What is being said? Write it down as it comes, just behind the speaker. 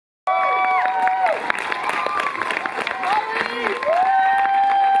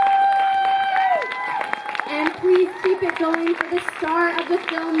the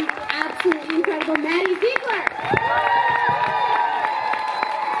film's absolutely incredible Maddie Ziegler.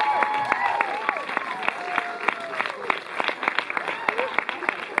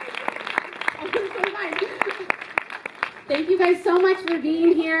 Thank you guys so much for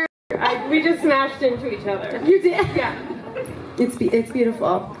being here. We just smashed into each other. You did? Yeah. It's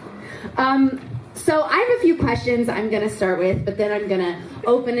beautiful. So I have a few questions I'm going to start with, but then I'm going to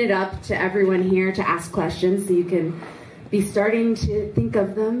open it up to everyone here to ask questions so you can be starting to think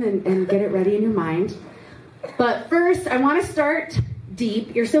of them and get it ready in your mind. But first, I want to start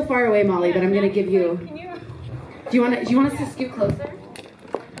deep. You're so far away, Molly, but I'm going to give you... Do you want us to scoot closer?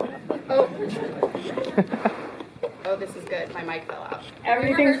 Oh. Oh, this is good. My mic fell out.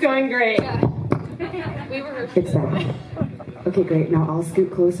 Everything's going great. Yeah. We rehearsed. It's that. Okay, great. Now I'll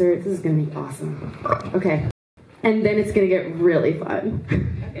scoot closer. This is going to be awesome. Okay. And then it's going to get really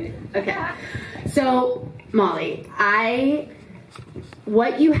fun. Okay. So, Molly,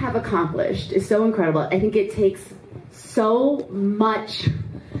 what you have accomplished is so incredible. I think it takes so much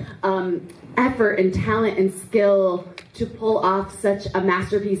effort and talent and skill to pull off such a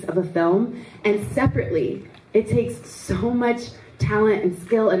masterpiece of a film. And separately, it takes so much talent and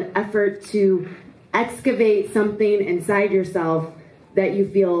skill and effort to excavate something inside yourself that you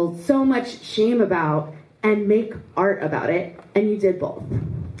feel so much shame about and make art about it, and you did both.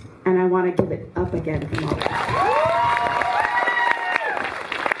 And I want to give it up again for Molly.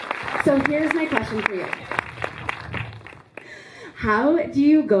 So here's my question for you. How do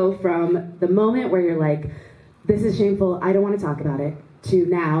you go from the moment where you're like, this is shameful, I don't want to talk about it, to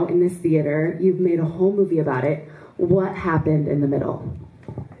now in this theater, you've made a whole movie about it. What happened in the middle?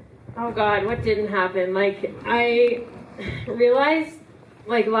 Oh God, what didn't happen? Like, I realized,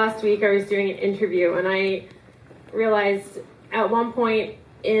 like last week I was doing an interview and I realized at one point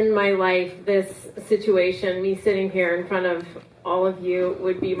in my life, this situation, me sitting here in front of all of you,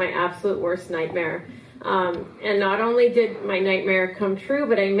 would be my absolute worst nightmare. And not only did my nightmare come true,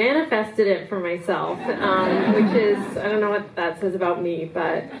 but I manifested it for myself, which is, I don't know what that says about me,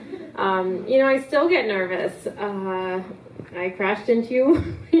 but, you know, I still get nervous. I crashed into you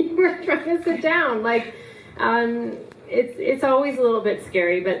when you were trying to sit down. Like, it's always a little bit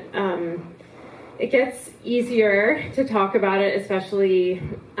scary, but it gets easier to talk about it, especially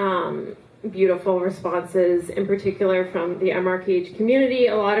beautiful responses, in particular from the MRKH community,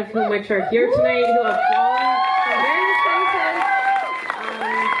 a lot of whom which are here tonight, who have flown from various places.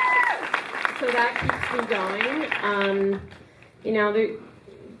 So that keeps me going. You know,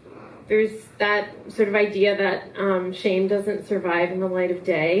 there's that sort of idea that shame doesn't survive in the light of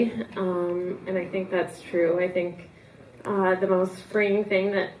day, and I think that's true. I think the most freeing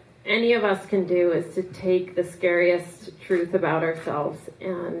thing that any of us can do is to take the scariest truth about ourselves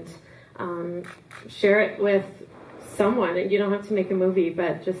and share it with someone. And you don't have to make a movie,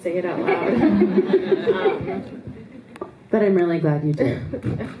 but just say it out loud. But I'm really glad you did.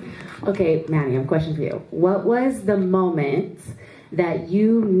 Okay, Maddie, I have a question for you. What was the moment that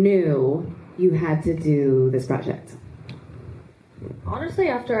you knew you had to do this project? Honestly,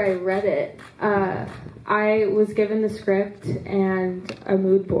 after I read it, I was given the script and a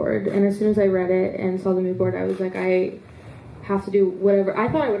mood board, and as soon as I read it and saw the mood board, I was like, I have to do whatever. I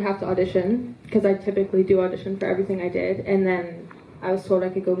thought I would have to audition, because I typically do audition for everything I did, and then I was told I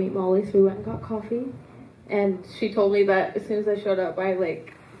could go meet Molly, so we went and got coffee, and she told me that as soon as I showed up, my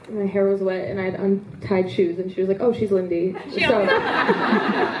hair was wet and I had untied shoes, and she was like, oh, she's Lindy. She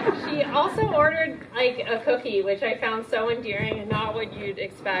also ordered like a cookie, which I found so endearing and not what you'd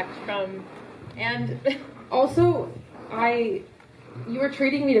expect from. And also, you were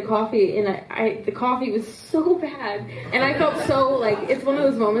treating me to coffee, and the coffee was so bad, and I felt so like, it's one of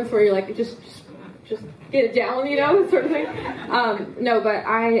those moments where you're like, just get it down, you know, sort of thing. No, but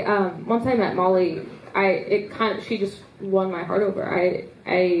once I met Molly, she just won my heart over.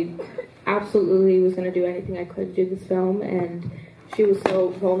 I absolutely was going to do anything I could to do this film, and she was so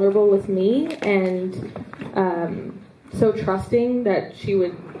vulnerable with me and so trusting that she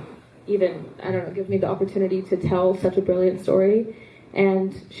would even, I don't know, give me the opportunity to tell such a brilliant story.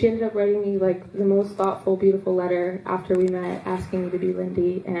 And she ended up writing me like the most thoughtful, beautiful letter after we met, asking me to be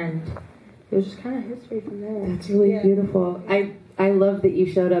Lindy, and it was just kind of history from there. That's really beautiful. I love that you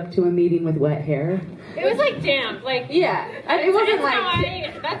showed up to a meeting with wet hair. It was like damp, like yeah. It wasn't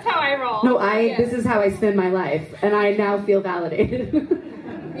like that's how I roll. No, this is how I spend my life, and I now feel validated.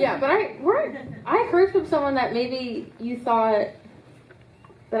 Yeah, but I heard from someone that maybe you thought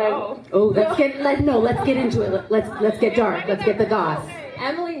that let's get into it. Let's get dark. Let's get the goss.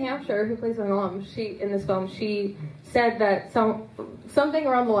 Emily Hampshire, who plays my mom, in this film, she said that something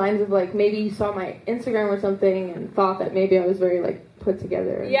around the lines of like, maybe you saw my Instagram or something and thought that maybe I was very like put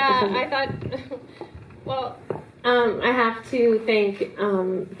together. Yeah, I thought, well, I have to thank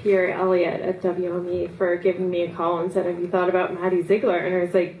Pierre Elliott at WME for giving me a call and said, have you thought about Maddie Ziegler? And I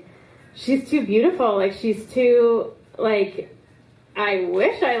was like, she's too beautiful. Like, she's too, like, I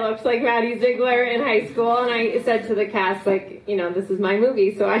wish I looked like Maddie Ziegler in high school. And I said to the cast, like, you know, this is my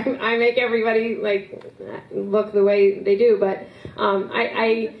movie, so I make everybody, like, look the way they do. But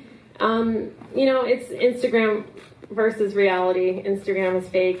you know, it's Instagram versus reality. Instagram is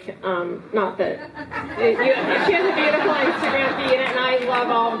fake. Not that she has a beautiful Instagram feed, and I love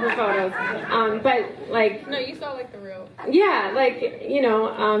all of her photos. But like, No, you saw like the real. yeah, like, you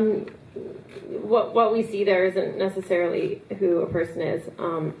know, what we see there isn't necessarily who a person is.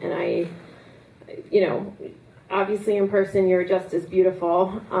 And I, you know, obviously in person you're just as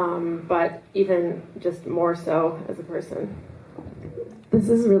beautiful, but even just more so as a person. This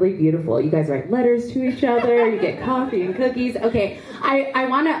is really beautiful. You guys write letters to each other. You get coffee and cookies. Okay, I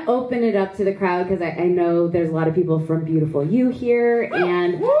want to open it up to the crowd because I know there's a lot of people from Beautiful You here.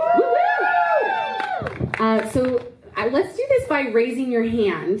 And let's do this by raising your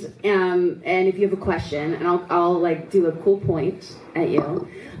hand. And if you have a question, and I'll like do a cool point at you.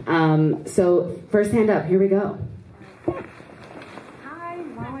 So first hand up. Here we go. Hi,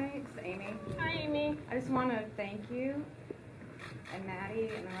 my name's Amy. Hi, Amy. I just want to thank you and Maddie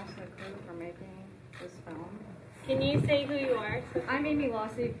and the rest of the crew for making this film. Can you say who you are? I'm Amy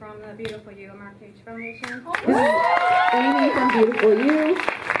Lossie from the Beautiful You MRKH Foundation. This is Amy from Beautiful You.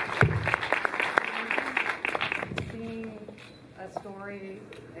 Seeing a story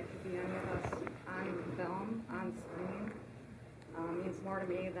that could be any of us on film, on screen, means more to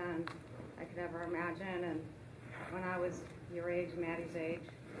me than I could ever imagine. And when I was your age, Maddie's age,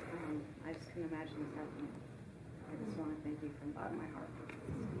 I just couldn't imagine this happening. I just want to thank you from the bottom of my heart.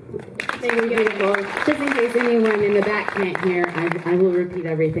 Thank you. Beautiful. Just in case anyone in the back can't hear, I will repeat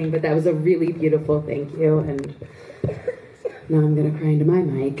everything, but that was a really beautiful thank you. And now I'm going to cry into my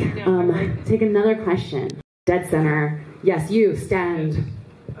mic. Take another question. Dead center. Yes, you, stand.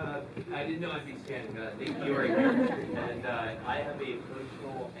 I didn't know I'd be standing, but I think you are here. And I have a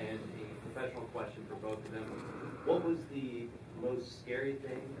personal and a professional question for both of them. What was the most scary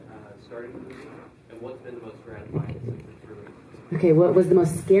thing starting the movie, and what's been the most gratifying since it's released? Okay, what was the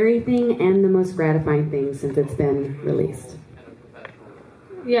most scary thing and the most gratifying thing since it's been released?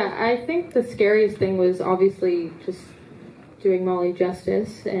 Yeah, I think the scariest thing was obviously just doing Molly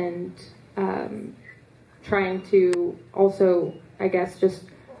justice and trying to also, I guess, just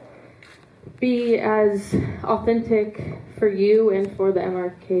be as authentic for you and for the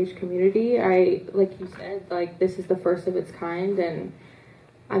MRKH community. Like you said, like this is the first of its kind, and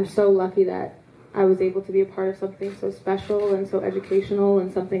I'm so lucky that I was able to be a part of something so special and so educational,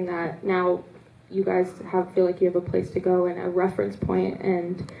 and something that now you guys feel like you have a place to go and a reference point.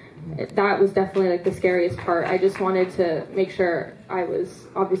 And that was definitely like the scariest part. I just wanted to make sure I was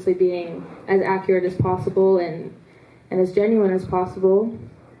obviously being as accurate as possible and as genuine as possible.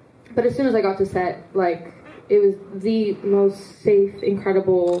 But as soon as I got to set, like, it was the most safe,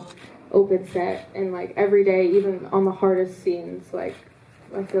 incredible, open set. And like every day, even on the hardest scenes, like,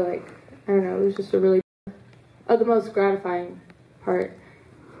 I feel like, I don't know, it was just a really, the most gratifying part.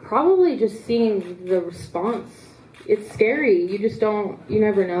 Probably just seeing the response. It's scary. You just you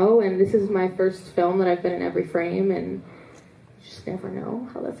never know. And this is my first film that I've been in every frame, and you just never know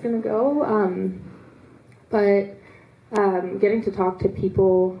how that's going to go. But getting to talk to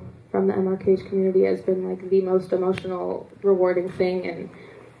people from the MRKH community has been like the most emotional, rewarding thing. And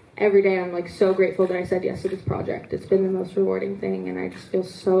every day I'm like so grateful that I said yes to this project. It's been the most rewarding thing, and I just feel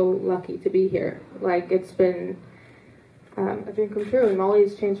so lucky to be here. Like, it's been a dream come true, and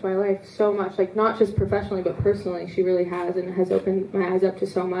Molly's changed my life so much, like not just professionally but personally. She really has, and has opened my eyes up to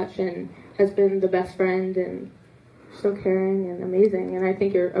so much, and has been the best friend, and so caring and amazing. And I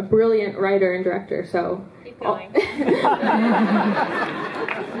think you're a brilliant writer and director, so Keep going.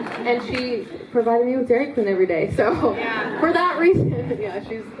 and she provided me with Dairy Queen every day, so Yeah. for that reason, yeah,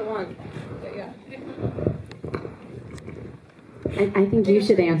 she's the one. But yeah. I think you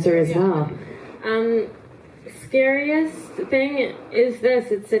should answer as well. Scariest thing is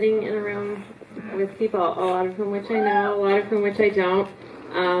this: it's sitting in a room with people, a lot of whom which I know, a lot of whom which I don't.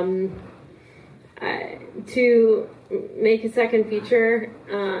 To make a second feature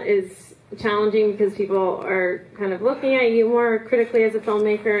is challenging because people are kind of looking at you more critically as a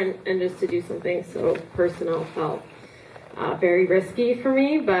filmmaker, and just to do something so personal felt very risky for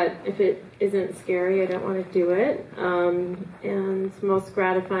me. But if it isn't scary, I don't want to do it. And most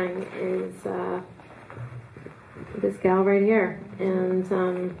gratifying is this gal right here.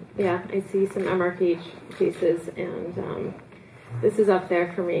 And yeah, I see some MRKH faces, and this is up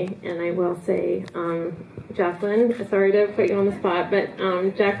there for me, and I will say, Jacqueline, sorry to put you on the spot, but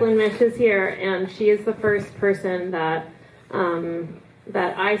Jacqueline Mish is here, and she is the first person that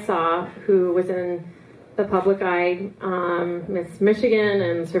I saw who was in the public eye, Miss Michigan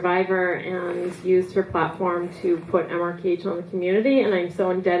and Survivor, and used her platform to put MRKH on the community, and I'm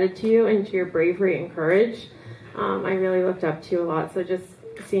so indebted to you and to your bravery and courage. I really looked up to you a lot, so just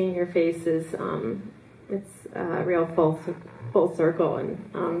seeing your face is, it's a real full circle, and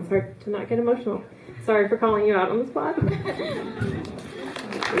it's hard to not get emotional. Sorry for calling you out on the spot.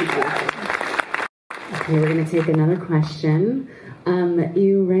 Okay, we're going to take another question.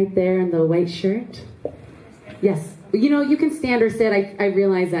 You right there in the white shirt? Yes. You know, you can stand or sit. I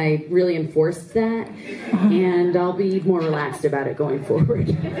realize I really enforced that, and I'll be more relaxed about it going forward.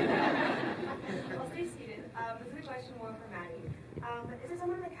 I'll stay seated. This is a question more for Maddie. Is there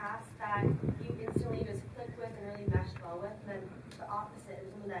someone in the cast that you instantly just clicked with and really meshed well with, and then the opposite is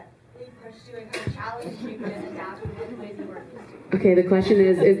someone that really pushed you and kind of challenged you to adapt with the ways you work? Okay, the question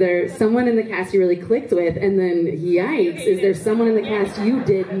is there someone in the cast you really clicked with, and then, yikes, is there someone in the cast you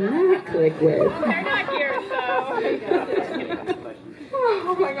did not click with? They're not here, so...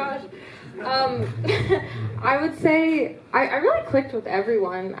 Oh my gosh. I would say I really clicked with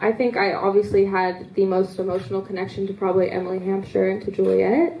everyone. I think I obviously had the most emotional connection to probably Emily Hampshire and to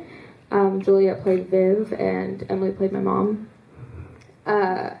Juliet. Juliet played Viv, and Emily played my mom.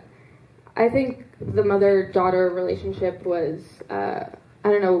 I think the mother-daughter relationship was, I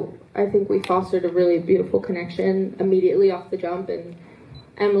don't know, I think we fostered a really beautiful connection immediately off the jump, and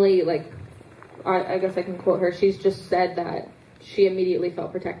Emily, like, I guess I can quote her, she's just said that she immediately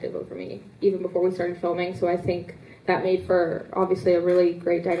felt protective over me, even before we started filming, so I think that made for, obviously, a really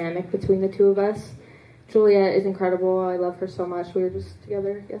great dynamic between the two of us. Juliet is incredible, I love her so much, we were just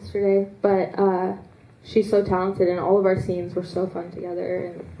together yesterday, but she's so talented, and all of our scenes were so fun together,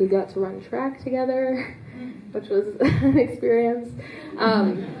 and we got to run track together, which was an experience.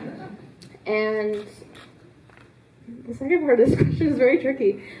 And the second part of this question is very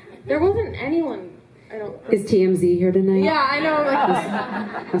tricky. There wasn't anyone, I don't... Is TMZ here tonight? Yeah, I know.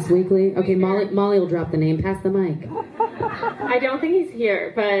 Like, Us Weekly? Okay, Molly will drop the name. Pass the mic. I don't think he's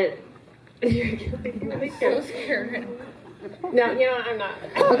here, but... You're so scared. No, you know what? I'm not.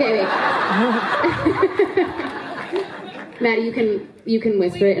 Okay, wait. Maddie, you can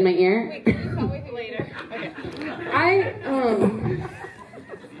whisper it in my ear. Wait, can you talk with me later? Okay.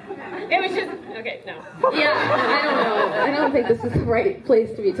 It was just... Okay, no. yeah, I don't know. I don't think this is the right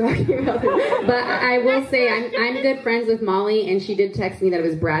place to be talking about it. But I will say I'm good friends with Molly, and she did text me that it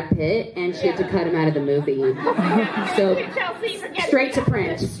was Brad Pitt, and she had to cut him out of the movie. So straight to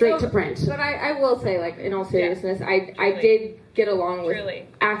print. But I will say, like, in all seriousness, I did get along with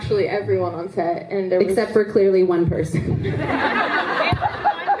actually everyone on set, and there except for clearly one person.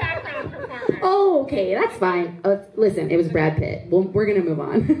 Oh, okay, that's fine. Listen, it was Brad Pitt. Well, we're gonna move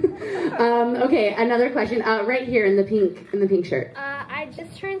on. Okay, another question. Right here in the pink shirt. I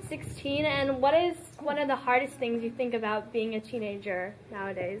just turned 16, and what is one of the hardest things you think about being a teenager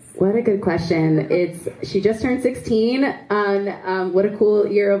nowadays? What a good question. She just turned 16. What a cool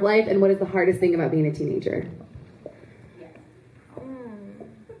year of life, and what is the hardest thing about being a teenager?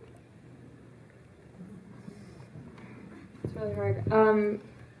 It's really hard.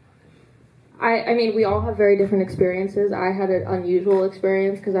 I mean, we all have very different experiences. I had an unusual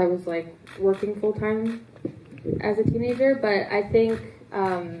experience because I was, like, working full-time as a teenager, but I think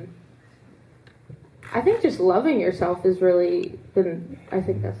just loving yourself is really I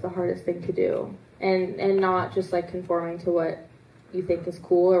think that's the hardest thing to do. And not just, like, conforming to what you think is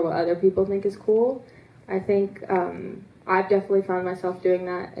cool or what other people think is cool. I think I've definitely found myself doing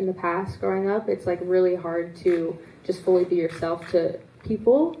that in the past growing up. It's, like, really hard to just fully be yourself to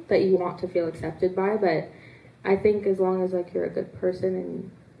people that you want to feel accepted by, but I think as long as, like, you're a good person and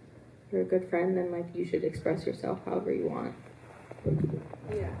you're a good friend, then, like, you should express yourself however you want.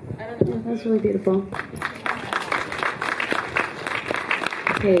 Yeah, I don't know. That's really beautiful.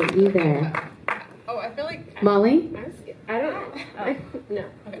 Okay, you there. Oh, I feel like... Molly? I don't know. No.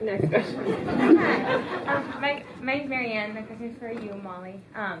 Okay. Next question. My name's Marianne. The question is for you, Molly.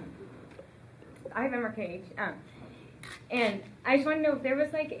 I remember Cage. And I just want to know if there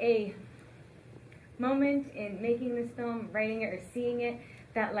was, like, a moment in making this film, writing it, or seeing it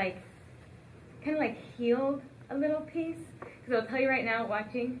that, like, kind of, like, healed a little piece. Because I'll tell you right now,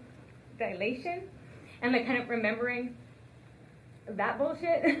 watching Dilation and, like, kind of remembering that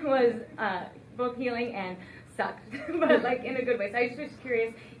bullshit was both healing and sucked, but, like, in a good way. So I was just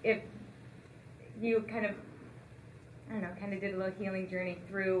curious if you kind of, I don't know, kind of did a little healing journey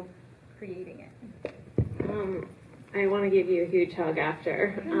through creating it. I want to give you a huge hug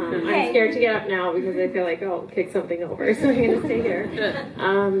after. I'm scared to get up now because I feel like I'll kick something over, so I'm going to stay here.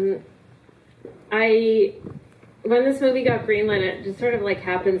 When this movie got greenlit, it just sort of like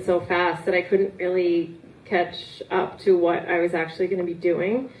happened so fast that I couldn't really catch up to what I was actually going to be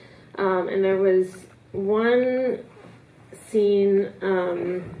doing. And there was one scene,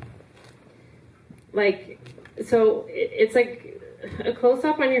 it's like a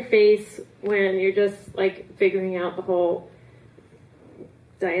close-up on your face when you're just like figuring out the whole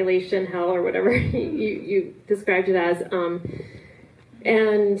dilation hell or whatever you described it as.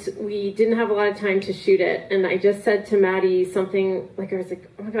 And we didn't have a lot of time to shoot it. And I just said to Maddie something like, I was like,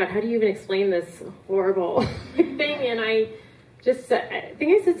 oh my God, how do you even explain this horrible thing? And I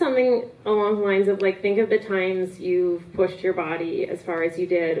think I said something along the lines of like, think of the times you've pushed your body as far as you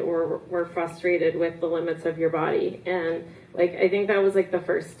did or were frustrated with the limits of your body. And like, I think that was like the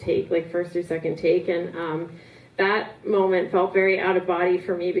first or second take. And that moment felt very out of body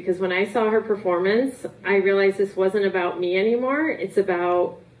for me because when I saw her performance, I realized this wasn't about me anymore. It's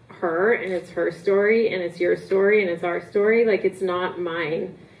about her and it's her story and it's your story and it's our story. Like, it's not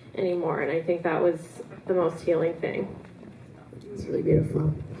mine anymore. And I think that was the most healing thing. It's really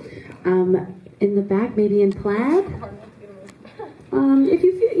beautiful. In the back, maybe in plaid? If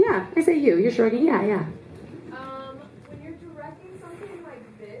you feel, yeah, I say you. You're shrugging. Yeah. When you're directing something like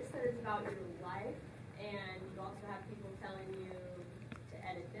this that is about your life, and you also have people telling you to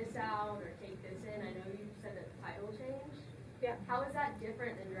edit this out or take this in, I know you said that the title changed. Yeah. How is that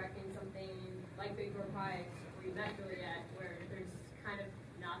different than directing something like Big Door Prize where you met Juliet, where there's kind of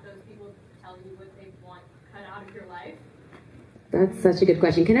not those people telling you what they want cut out of your life? That's such a good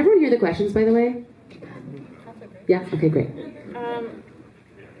question. Can everyone hear the questions, by the way? Yeah? Okay, great.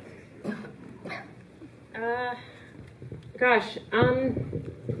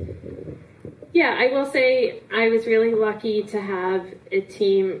 Yeah, I will say I was really lucky to have a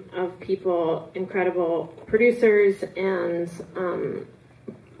team of people, incredible producers and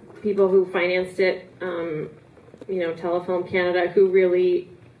people who financed it, Telefilm Canada, who really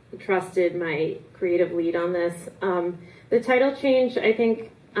trusted my creative lead on this. The title change, I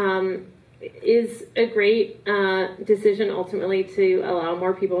think, is a great decision ultimately to allow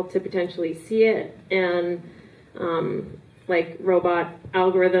more people to potentially see it. And robot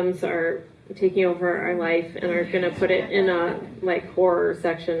algorithms are taking over our life and are going to put it in a horror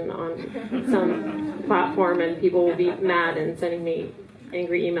section on some platform, and people will be mad and sending me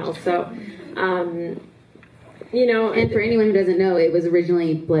angry emails. So, and for anyone who doesn't know, it was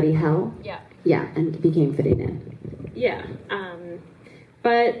originally Bloody Hell. Yeah. Yeah, and became Fitting In. Yeah,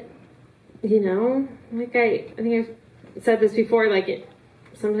 but I think I've said this before.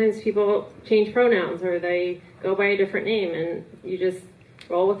 Sometimes people change pronouns or they go by a different name, and you just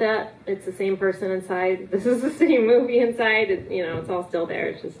roll with that. It's the same person inside. This is the same movie inside. It's all still there.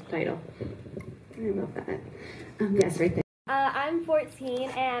 It's just a title. I love that. Yes, right there. I'm 14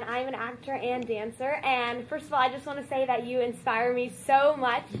 and I'm an actor and dancer. And first of all, I just want to say that you inspire me so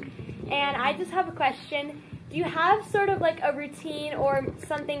much. And I just have a question. Do you have sort of like a routine or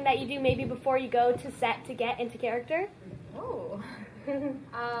something that you do maybe before you go to set to get into character? Oh.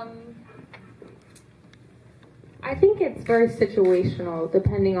 I think it's very situational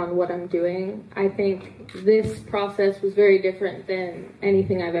depending on what I'm doing. I think this process was very different than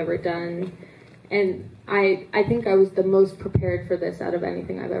anything I've ever done. And I think I was the most prepared for this out of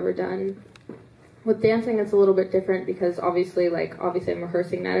anything I've ever done. With dancing, it's a little bit different because obviously I'm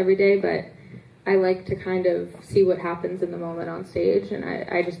rehearsing that every day, but I like to kind of see what happens in the moment on stage, and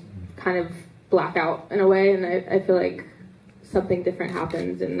I just kind of black out in a way, and I feel like something different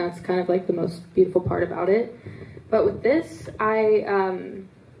happens, and that's kind of like the most beautiful part about it. But with this, I don't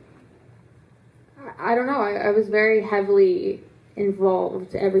know, I was very heavily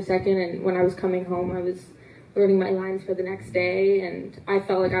involved every second, and when I was coming home, I was learning my lines for the next day, and I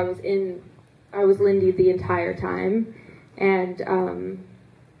felt like I was Lindy the entire time. And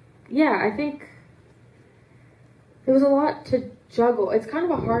I think it was a lot to juggle. It's kind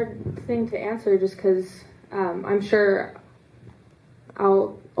of a hard thing to answer just because I'm sure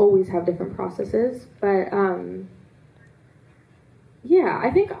I'll always have different processes, but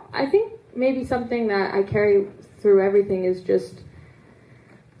I think maybe something that I carry through everything is just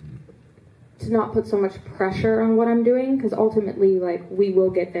to not put so much pressure on what I'm doing, because ultimately, we will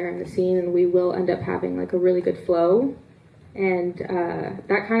get there in the scene and we will end up having a really good flow, and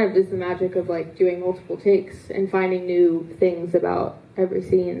that kind of is the magic of doing multiple takes and finding new things about every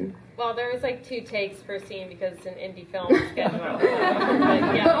scene. Well, there was 2 takes per scene because it's an indie film schedule.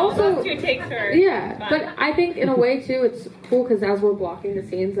 But also those 2 takes are fun. But I think in a way too, it's cool because as we're blocking the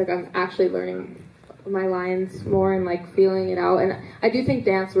scenes, I'm actually learning my lines more and like feeling it out. And I do think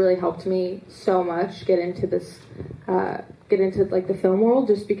dance really helped me so much get into like the film world,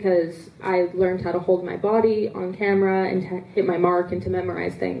 just because I learned how to hold my body on camera and to hit my mark and to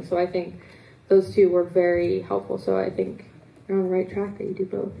memorize things. So I think those two were very helpful. So I think you're on the right track that you do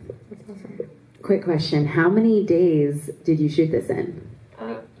both. That's awesome. Quick question. How many days did you shoot this in?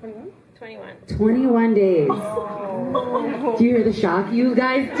 21. 21 days. Oh. Do you hear the shock? You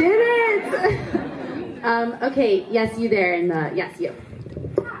guys did it! Okay, yes, you there in the, yes, you.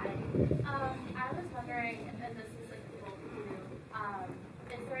 Hi. I was wondering, and this is like cool to do,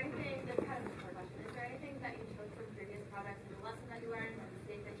 is there anything, this kind of a short question, is there anything that you took from previous projects, and the lesson that you learned, or the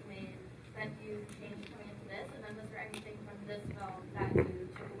mistake that you made, that you changed coming into this, and then was there anything from this film that you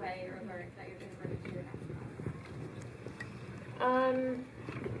took away or learned that you're going to bring to your next project?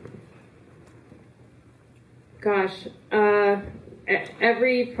 Gosh,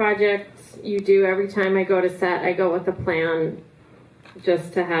 every project you do, every time I go to set, I go with a plan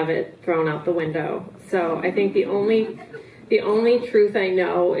just to have it thrown out the window. So I think the only truth I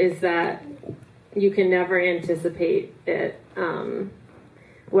know is that you can never anticipate it,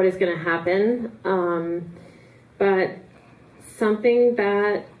 what is going to happen. But something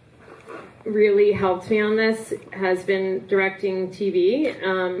that really helped me on this has been directing TV.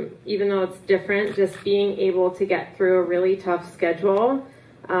 Even though it's different, just being able to get through a really tough schedule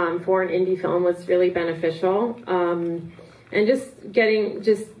for an indie film was really beneficial. And just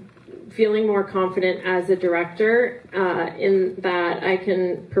feeling more confident as a director in that I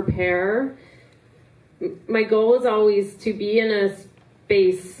can prepare. My goal is always to be in a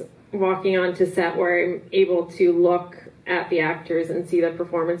space walking onto set where I'm able to look at the actors and see the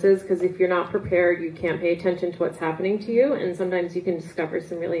performances, because if you're not prepared, you can't pay attention to what's happening to you, and sometimes you can discover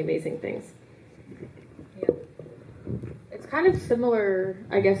some really amazing things. Yeah. It's kind of similar,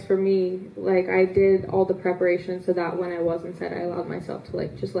 I guess, for me. Like, I did all the preparation so that when I was on set, I allowed myself to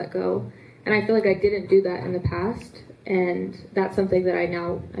like just let go, and I feel like I didn't do that in the past, and that's something that I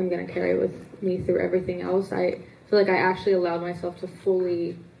now am going to carry with me through everything else. I feel like I actually allowed myself to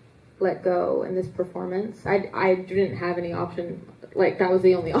fully let go in this performance. I didn't have any option, like that was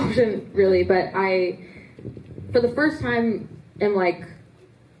the only option really, but I, for the first time, am like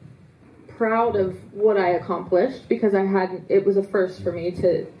proud of what I accomplished, because it was a first for me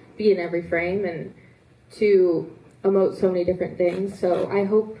to be in every frame and to emote so many different things. So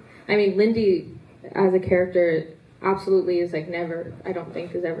Lindy as a character absolutely is like never, I don't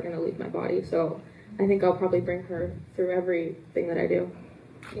think is ever going to leave my body. So I think I'll probably bring her through everything that I do.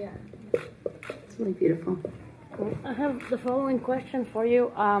 Yeah. It's really beautiful. I have the following question for you.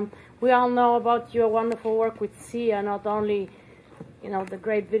 We all know about your wonderful work with Sia, not only, the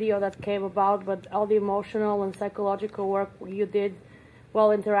great video that came about, but all the emotional and psychological work you did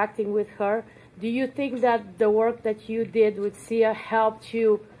while interacting with her. Do you think that the work that you did with Sia helped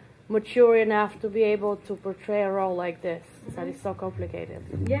you mature enough to be able to portray a role like this, that is so complicated?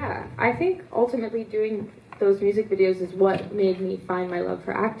 Yeah, I think ultimately doing those music videos is what made me find my love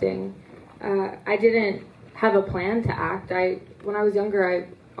for acting. I didn't have a plan to act. When I was younger,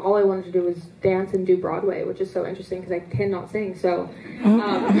 all I wanted to do was dance and do Broadway, which is so interesting because I cannot sing. So, I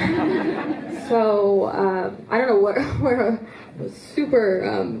don't know where I was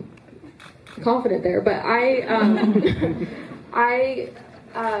super confident there, but I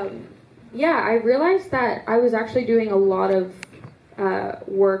realized that I was actually doing a lot of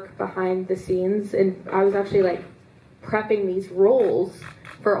work behind the scenes, and I was actually like prepping these roles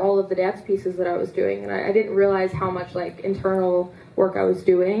for all of the dance pieces that I was doing, and I didn't realize how much like internal work I was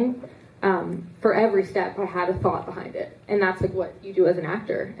doing. For every step I had a thought behind it, and that's like what you do as an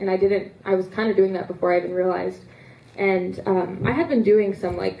actor, and I was kind of doing that before I even realized. And I had been doing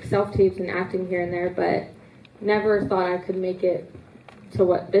some like self-tapes and acting here and there, but never thought I could make it to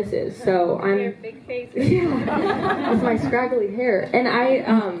what this is. So Your big face. Yeah, with my scraggly hair. And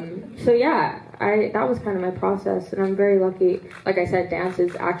that was kind of my process, and I'm very lucky. Like I said, dance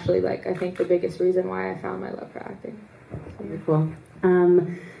is actually like I think the biggest reason why I found my love for acting. Wonderful.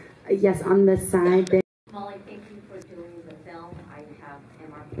 Yes, on this side there. Molly, thank you for doing the film. I have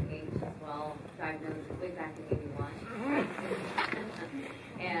MRPH as well, diagnosed way back in '81.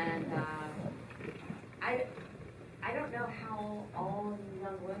 And I don't know how all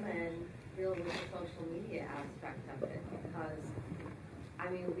young women deal with the social media aspect of it, because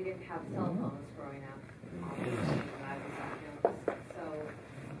we didn't have cell phones growing up, obviously, when I was diagnosed. So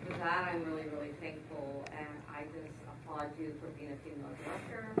for that, I'm really, really thankful, and I just applaud you for being a female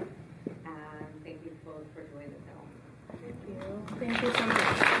director, and thank you both for doing the film. Thank you. Thank you so much.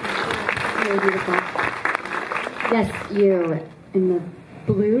 Very beautiful. Yes, you in the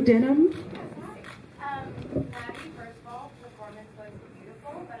blue denim.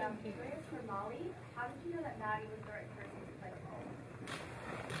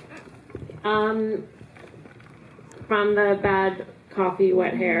 From the bad coffee,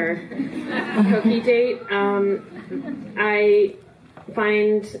 wet hair cookie date,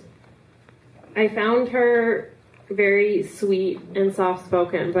 I found her very sweet and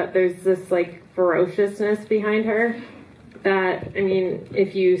soft-spoken, but there's this like ferociousness behind her that, I mean,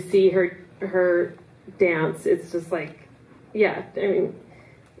 if you see her dance, it's just like, yeah, I mean,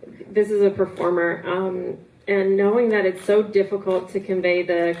 this is a performer. And knowing that it's so difficult to convey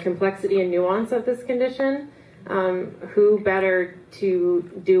the complexity and nuance of this condition, who better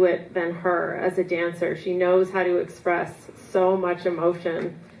to do it than her as a dancer? She knows how to express so much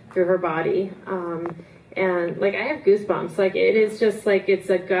emotion through her body. And like, I have goosebumps. Like, it is just like, it's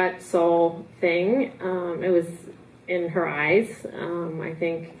a gut soul thing. It was in her eyes. I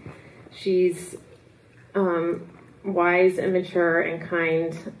think she's wise and mature and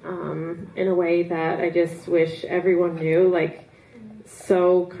kind in a way that I just wish everyone knew, like,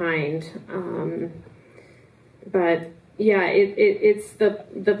 so kind. But yeah, it's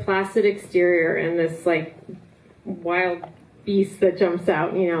the placid exterior and this like wild beast that jumps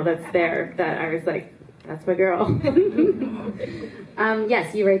out, you know, that's there, that I was like, that's my girl.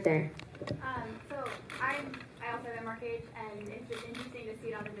 Yes, you right there. So I also have MRK, and it's just interesting to see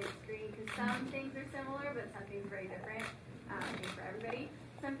it on the big screen because some things are similar, but some things very different. I think for everybody.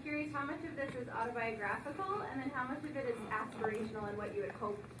 So I'm curious, how much of this is autobiographical, and then how much of it is aspirational and what you had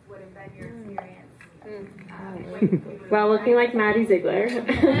hoped would have been your experience? Well, looking like Maddie Ziegler. No,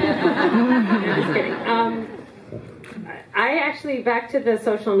 just kidding. I actually, back to the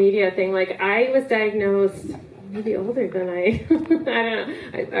social media thing, like, I was diagnosed maybe older than I don't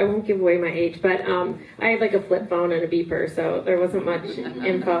know, I won't give away my age, but I had like a flip phone and a beeper, so there wasn't much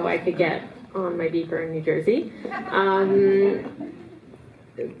info I could get on my beeper in New Jersey.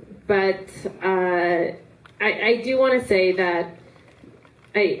 But I do want to say that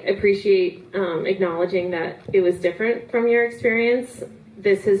I appreciate acknowledging that it was different from your experience.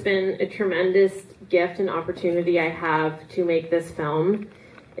 This has been a tremendous gift and opportunity I have to make this film.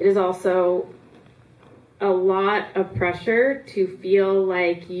 It is also a lot of pressure to feel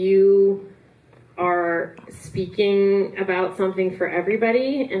like you are speaking about something for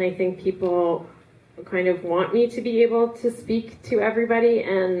everybody, and I think people kind of want me to be able to speak to everybody,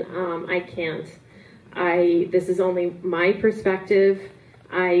 and I can't. This is only my perspective.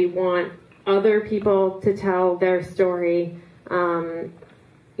 I want other people to tell their story.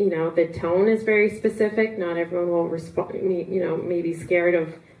 You know, the tone is very specific. Not everyone will respond, you know, maybe scared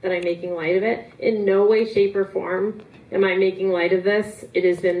of that I'm making light of it. In no way, shape, or form am I making light of this. It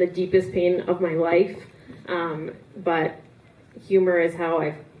has been the deepest pain of my life. But humor is how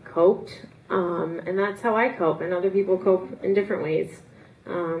I've coped. And that's how I cope. And other people cope in different ways.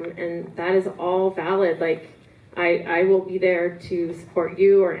 And that is all valid. Like, I will be there to support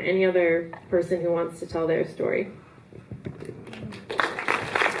you or any other person who wants to tell their story.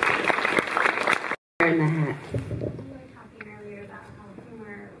 In the hat. You were talking earlier about how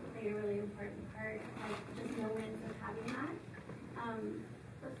humor played a really important part, like just moments of having that.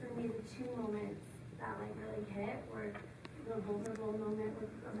 But for me, the two moments that like really hit were the vulnerable moment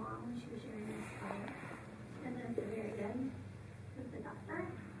with the mom when she was sharing her story, and then at the very end with the doctor,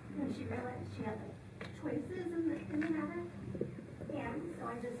 when she realized she had like choices in the matter. And so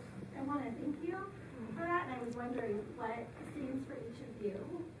I want to thank you for that, and I was wondering what scenes for each of you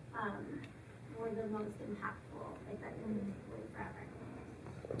were the most impactful, like that you'll take away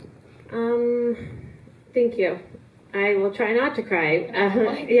forever? Thank you. I will try not to cry.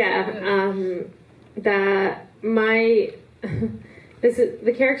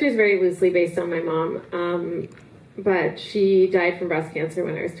 The character is very loosely based on my mom, but she died from breast cancer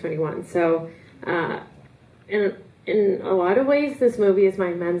when I was 21. So, in a lot of ways, this movie is my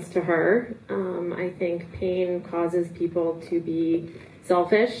amends to her. I think pain causes people to be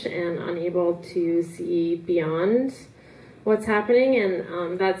selfish and unable to see beyond what's happening,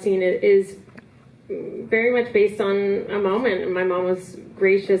 and that scene is very much based on a moment. My mom was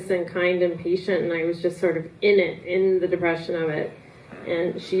gracious and kind and patient, and I was just sort of in the depression of it.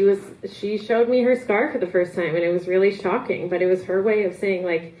 And she showed me her scar for the first time, and it was really shocking, but it was her way of saying,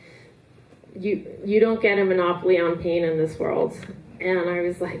 like, you don't get a monopoly on pain in this world. And I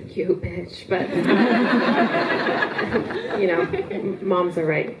was like, you bitch, but you know, moms are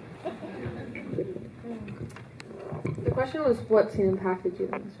right. The question was, what scene impacted you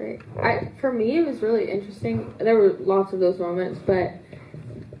the most, right? For me, it was really interesting. There were lots of those moments, but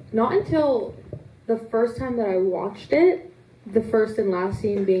not until the first time that I watched it, the first and last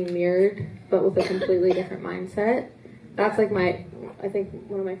scene being mirrored, but with a completely different mindset. That's like I think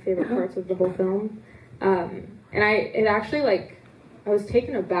one of my favorite parts of the whole film. And it actually like was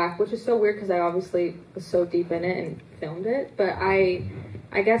taken aback, which is so weird because I obviously was so deep in it and filmed it. But I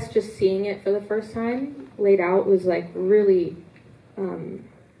guess just seeing it for the first time laid out was like really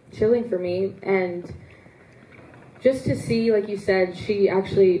chilling for me. And just to see, like you said, she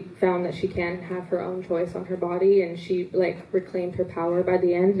actually found that she can have her own choice on her body, and she like reclaimed her power by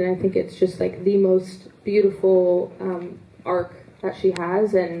the end. And I think it's just like the most beautiful arc that she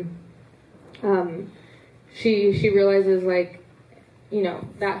has. And she realizes, like, you know,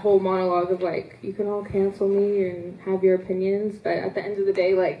 that whole monologue of like, you can all cancel me and have your opinions, but at the end of the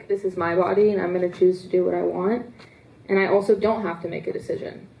day, like, this is my body and I'm going to choose to do what I want. And I also don't have to make a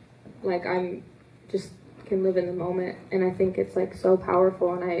decision. Like, I'm just can live in the moment. And I think it's like so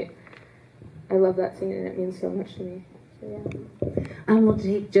powerful, and I love that scene, and it means so much to me. So yeah. We'll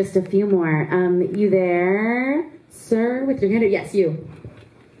take just a few more. You there, sir, with your hand? Yes, you.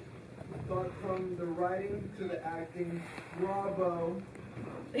 But from the writing to the acting, bravo.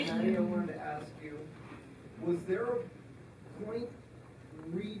 Maddie, I wanted to ask you, was there a point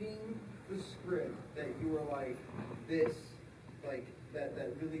reading the script that you were like, this, like, that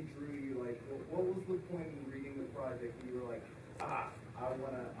really drew you? Like, what was the point in reading the project and you were like, I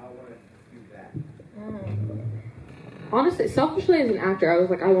wanna do that? Honestly, selfishly as an actor, I was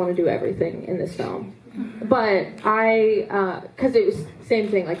like, I want to do everything in this film. But because it was the same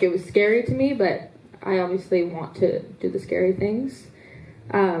thing, like, it was scary to me, but I obviously want to do the scary things.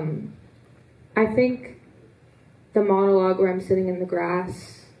 I think the monologue where I'm sitting in the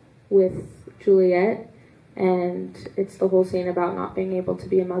grass with Juliet, and it's the whole scene about not being able to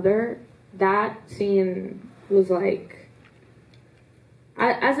be a mother, that scene was like,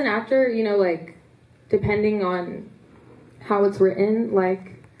 as an actor, you know, like, depending on how it's written,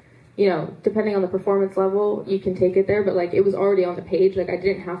 like, you know, depending on the performance level, you can take it there, but like, it was already on the page. Like, I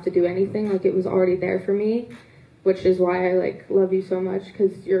didn't have to do anything. Like, it was already there for me, which is why I like love you so much,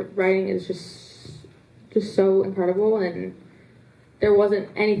 because your writing is just so incredible, and there wasn't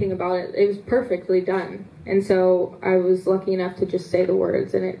anything about it. It was perfectly done. And so I was lucky enough to just say the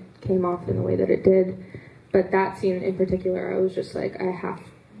words, and it came off in the way that it did. But that scene in particular, I was just like, I have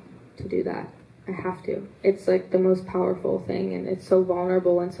to do that. I have to. It's like the most powerful thing, and it's so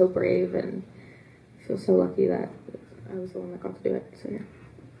vulnerable and so brave, and I feel so lucky that I was the one that got to do it. So yeah.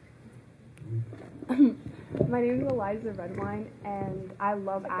 My name is Eliza Redwine, and I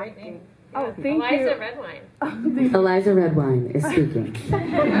love acting. Oh, Yeah. thank you. Eliza Redwine. Eliza Redwine is speaking.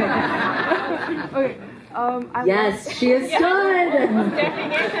 Okay. Yes, she is good.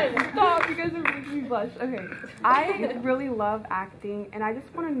 Stop, you guys are making me blush. Okay. I really love acting, and I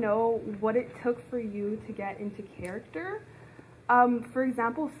just want to know what it took for you to get into character. For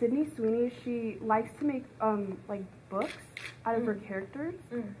example, Sydney Sweeney, she likes to make like books out of her characters,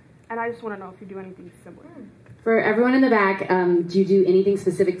 and I just want to know if you do anything similar. For everyone in the back, do you do anything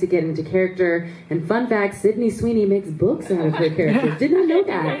specific to get into character? And fun fact, Sydney Sweeney makes books out of her characters. Did not know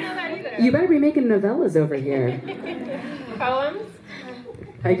that. I didn't know that either. You better be making novellas over here. Poems?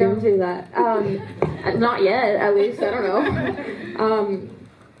 I don't do that. Not yet, at least. I don't know.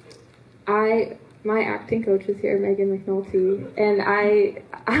 My acting coach is here, Megan McNulty, and I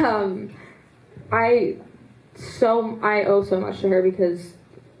owe so much to her, because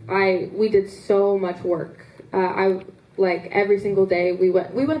we did so much work. Like, every single day we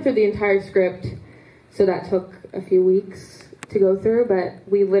went through the entire script, so that took a few weeks to go through, but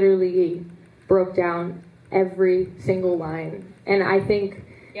we literally broke down every single line. And I think,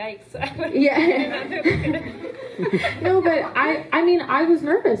 yikes. yeah. No, but I mean, I was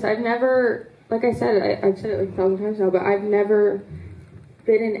nervous. I've never, like I said, I've said it like 1,000 times now, but I've never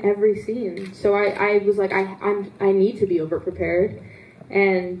been in every scene. So I was like, I need to be over prepared.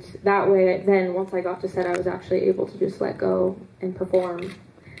 And that way, then once I got to set, I was actually able to just let go and perform.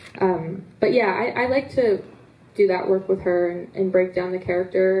 But yeah, I like to do that work with her and break down the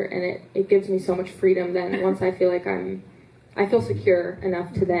character, and it gives me so much freedom then once I feel like I feel secure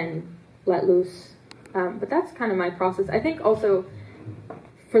enough to then let loose. But that's kind of my process. I think also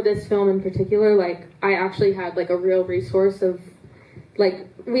for this film in particular, like, I actually had like a real resource of, like,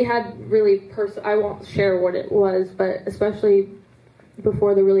 we had really I won't share what it was, but especially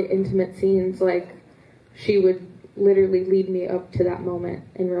before the really intimate scenes, like, she would literally lead me up to that moment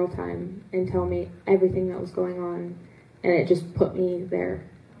in real time and tell me everything that was going on, and it just put me there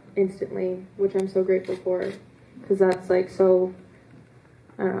instantly, which I'm so grateful for, because that's like so,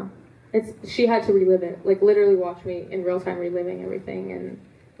 I don't know, she had to relive it, like, literally watch me in real time reliving everything. And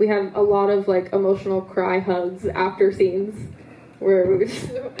we had a lot of like emotional cry hugs after scenes where we would just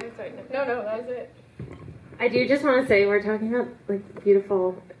I'm sorry. No, that was it. I do just want to say, we're talking about like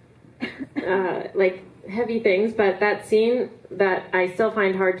beautiful, like heavy things, but that scene that I still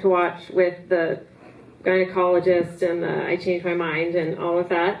find hard to watch with the gynecologist and the I changed my mind and all of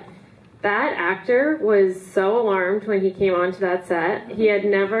that, that actor was so alarmed when he came onto that set. He had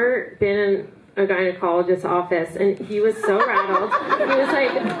never been in a gynecologist's office, and he was so rattled. He was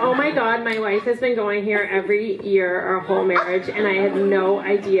like, oh my God, my wife has been going here every year our whole marriage, and I had no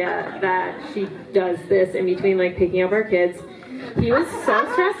idea that she does this in between like picking up our kids. He was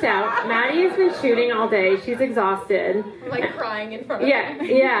so stressed out. Maddie has been shooting all day. She's exhausted. Like crying in front of him.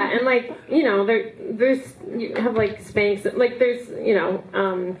 Yeah, and like, you know, there's, you have like Spanx, like there's, you know,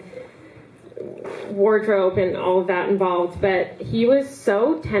 wardrobe and all of that involved, but he was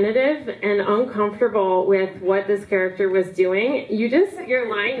so tentative and uncomfortable with what this character was doing. You're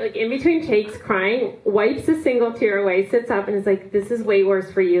lying, like in between takes, crying, wipes a single tear away, sits up and is like, this is way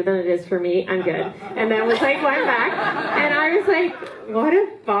worse for you than it is for me, I'm good. And then was like, went back, and I was like, what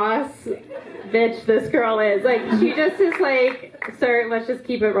a boss bitch this girl is. Like, she just is like, sir, let's just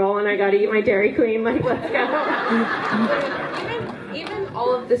keep it rolling, I gotta eat my Dairy Queen, like, let's go. Even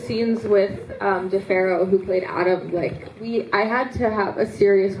all of the scenes with DeFaro, who played Adam, like I had to have a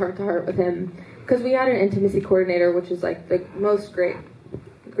serious heart-to-heart with him because we had an intimacy coordinator, which is like the most great.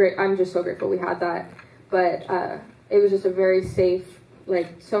 I'm just so grateful we had that. But it was just a very safe,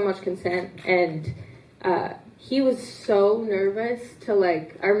 like so much consent, and he was so nervous to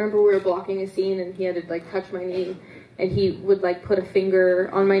like. I remember we were blocking a scene, and he had to like touch my knee, and he would like put a finger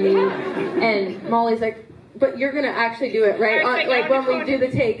on my knee, and Molly's like, but you're gonna actually do it, right? Like when we do the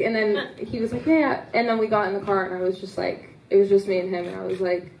take, and then he was like, yeah. And then we got in the car, and I was just like, it was just me and him, and I was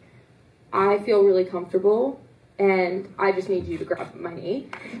like, I feel really comfortable, and I just need you to grab my knee,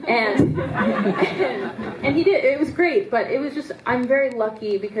 and and he did. It was great, but it was just, I'm very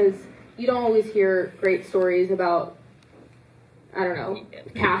lucky because you don't always hear great stories about, I don't know,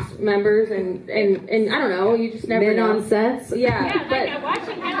 cast members and I don't know, you just never know. On sets. Yeah, but like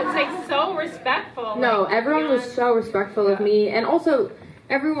watching him, it's like so respectful. No, like, everyone was so respectful of me, and also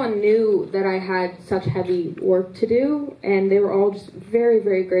everyone knew that I had such heavy work to do, and they were all just very,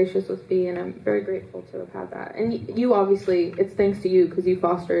 very gracious with me, and I'm very grateful to have had that. And you obviously, it's thanks to you because you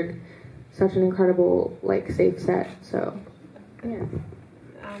fostered such an incredible, like, safe set. So, yeah.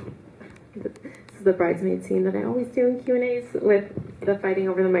 The bridesmaid scene that I always do in Q&As with the fighting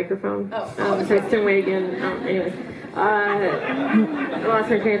over the microphone. Kristen Wiig and anyways. I lost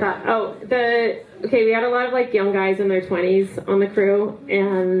my train of thought. We had a lot of like young guys in their 20s on the crew,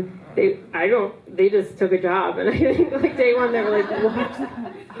 and they just took a job, and I think like day one they were like, what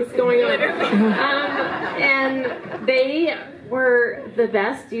is going on? And they were the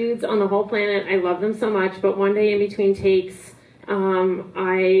best dudes on the whole planet. I love them so much, but one day in between takes,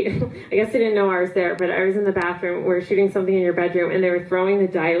 I guess they didn't know I was there, but I was in the bathroom. We were shooting something in your bedroom, and they were throwing the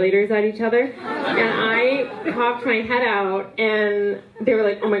dilators at each other. And I popped my head out, and they were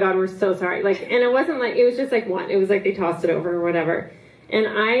like, "Oh my God, we're so sorry!" Like, and it wasn't like, it was just like one. It was like they tossed it over or whatever. And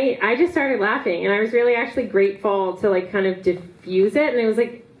I just started laughing, and I was really actually grateful to like kind of diffuse it. And it was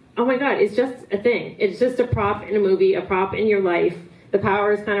like, oh my God, it's just a thing. It's just a prop in a movie, a prop in your life. The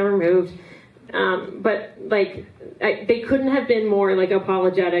power is kind of removed. But like, they couldn't have been more like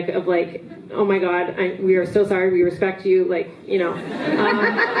apologetic of like, oh my God, we are so sorry, we respect you, like, you know,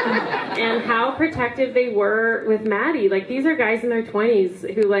 and how protective they were with Maddie. Like, these are guys in their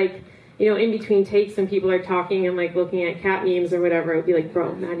 20s who like, you know, in between takes when people are talking and like looking at cat memes or whatever, it would be like,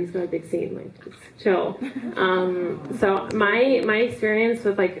 bro, Maddie's got a big scene, like, just chill. So my experience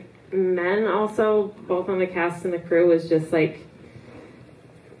with like men also, both on the cast and the crew, was just like,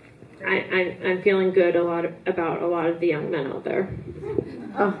 I'm feeling good about a lot of the young men out there.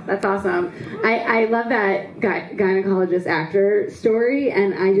 Oh, that's awesome. I love that gynecologist actor story,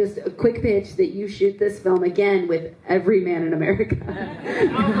 and I just, a quick pitch that you shoot this film again with every man in America.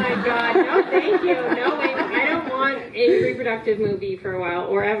 Oh my God, no thank you. No, I don't want a reproductive movie for a while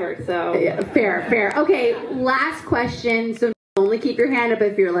or ever, so. Yeah, fair. Okay, last question, so only keep your hand up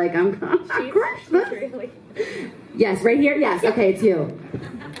if you're like, I'm gonna crush this. Really... Yes, right here? Yes, okay, it's you.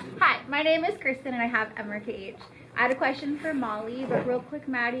 Hi, my name is Kristen and I have MRKH. I had a question for Molly, but real quick,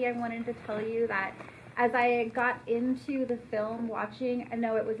 Maddie, I wanted to tell you that as I got into the film watching, I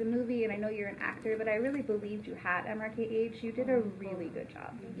know it was a movie and I know you're an actor, but I really believed you had MRKH. You did a really good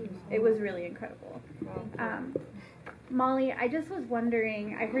job. It was really incredible. Molly, I just was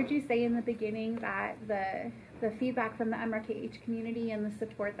wondering, I heard you say in the beginning that the feedback from the MRKH community and the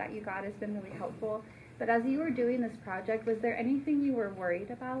support that you got has been really helpful. But as you were doing this project, was there anything you were worried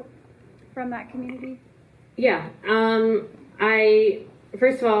about from that community? Yeah.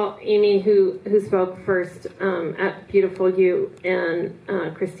 First of all, Amy, who spoke first at Beautiful You, and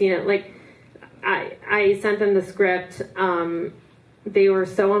Christina, like, I sent them the script. They were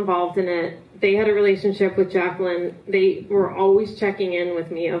so involved in it. They had a relationship with Jacqueline. They were always checking in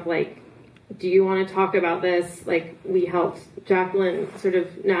with me of like, do you want to talk about this? Like, we helped Jacqueline sort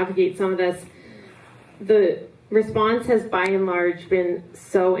of navigate some of this. The response has by and large been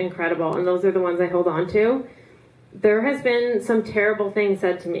so incredible, and those are the ones I hold on to. There has been some terrible things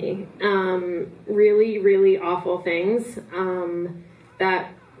said to me, really, really awful things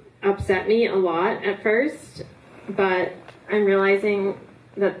that upset me a lot at first, but I'm realizing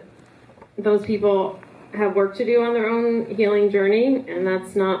that those people have work to do on their own healing journey, and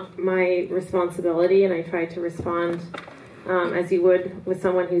that's not my responsibility, and I try to respond as you would with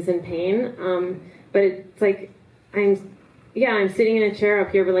someone who's in pain. But it's like, I'm sitting in a chair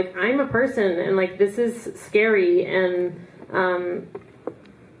up here, but like, I'm a person, and like, this is scary, and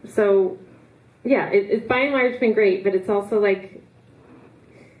so yeah, it's by and large been great, but it's also like,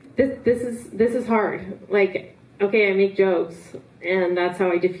 this is hard. Like, okay, I make jokes, and that's how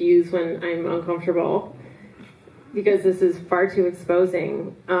I diffuse when I'm uncomfortable, because this is far too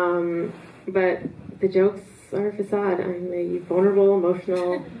exposing. But the jokes are a facade. I'm a vulnerable,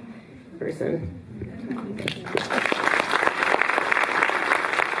 emotional person.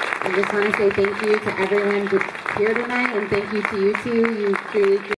 I just want to say thank you to everyone here tonight, and thank you to you two. You truly